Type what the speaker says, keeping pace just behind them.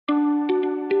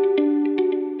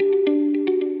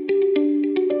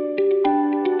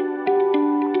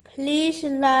Please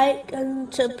like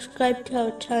and subscribe to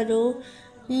our channel.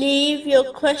 Leave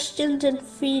your questions and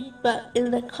feedback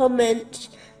in the comments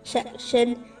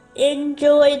section.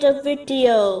 Enjoy the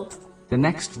video. The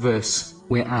next verse,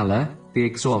 where Allah, the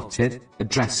Exalted,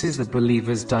 addresses the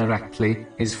believers directly,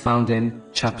 is found in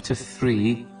chapter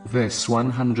 3, verse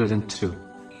 102.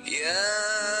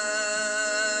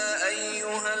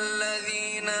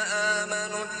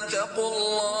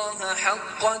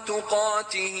 حق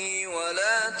تقاته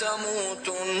ولا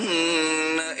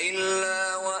تموتن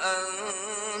إلا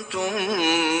وأنتم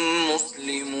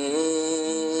مسلمون.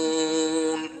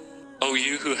 O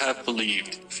you who have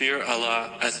believed, fear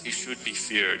Allah as He should be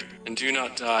feared, and do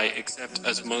not die except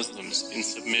as Muslims in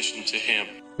submission to Him.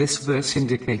 This verse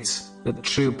indicates that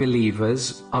true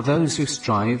believers are those who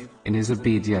strive in His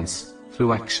obedience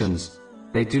through actions.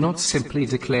 They do not simply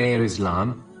declare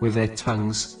Islam with their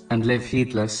tongues and live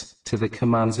heedless to the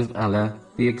commands of Allah,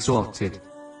 the Exalted.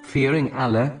 Fearing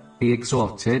Allah, the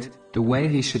Exalted, the way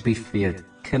He should be feared,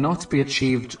 cannot be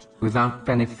achieved without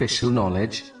beneficial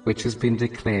knowledge, which has been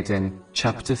declared in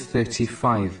chapter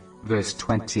 35, verse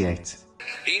 28.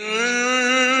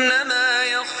 إنما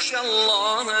يخشى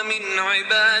الله من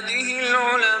عباده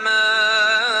العلماء.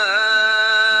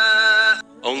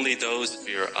 Only those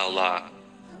fear Allah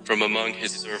from among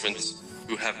His servants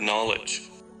who have knowledge.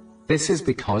 This is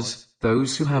because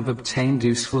those who have obtained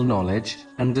useful knowledge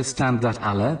understand that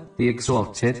Allah, the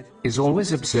Exalted, is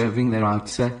always observing their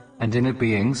outer and inner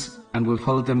beings, and will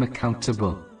hold them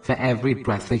accountable for every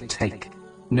breath they take.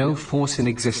 No force in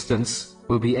existence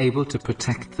will be able to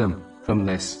protect them from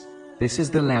this. This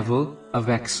is the level of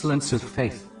excellence of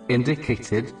faith,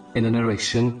 indicated in a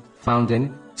narration found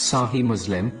in Sahih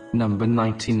Muslim, number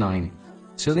 99.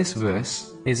 So this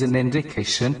verse is an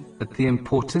indication that the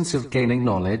importance of gaining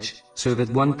knowledge, so that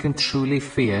one can truly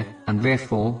fear, and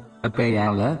therefore, obey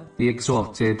Allah, the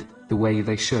Exalted, the way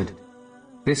they should.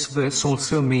 This verse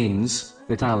also means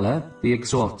that Allah, the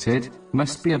Exalted,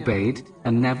 must be obeyed,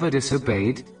 and never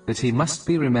disobeyed, that He must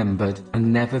be remembered,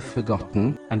 and never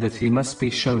forgotten, and that He must be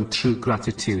shown true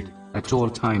gratitude, at all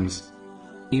times.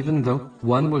 Even though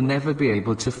one will never be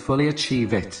able to fully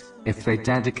achieve it, if they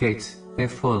dedicate their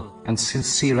full and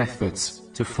sincere efforts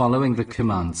to following the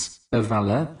commands of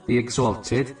Allah, the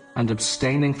Exalted, and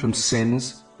abstaining from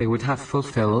sins, they would have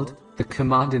fulfilled the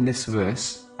command in this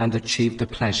verse, and achieved the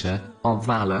pleasure of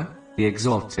Allah, the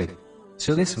Exalted.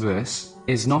 So this verse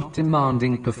is not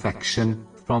demanding perfection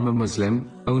from a Muslim,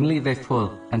 only their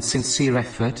full and sincere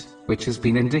effort, which has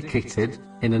been indicated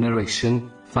in a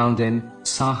narration found in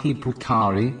Sahih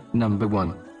Bukhari, number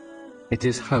 1. It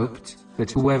is hoped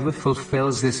that whoever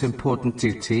fulfills this important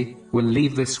duty will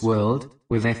leave this world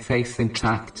with their faith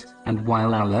intact, and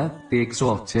while Allah, the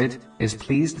Exalted, is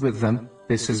pleased with them.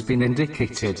 This has been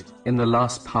indicated in the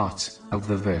last part of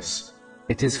the verse.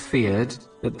 It is feared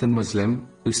that the Muslim,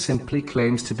 who simply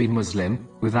claims to be Muslim,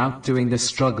 without doing the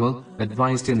struggle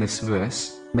advised in this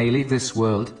verse, may leave this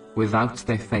world without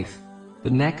their faith. The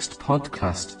next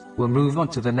podcast will move on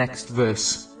to the next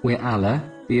verse, where Allah,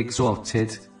 the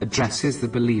Exalted, addresses the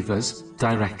believers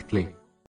directly.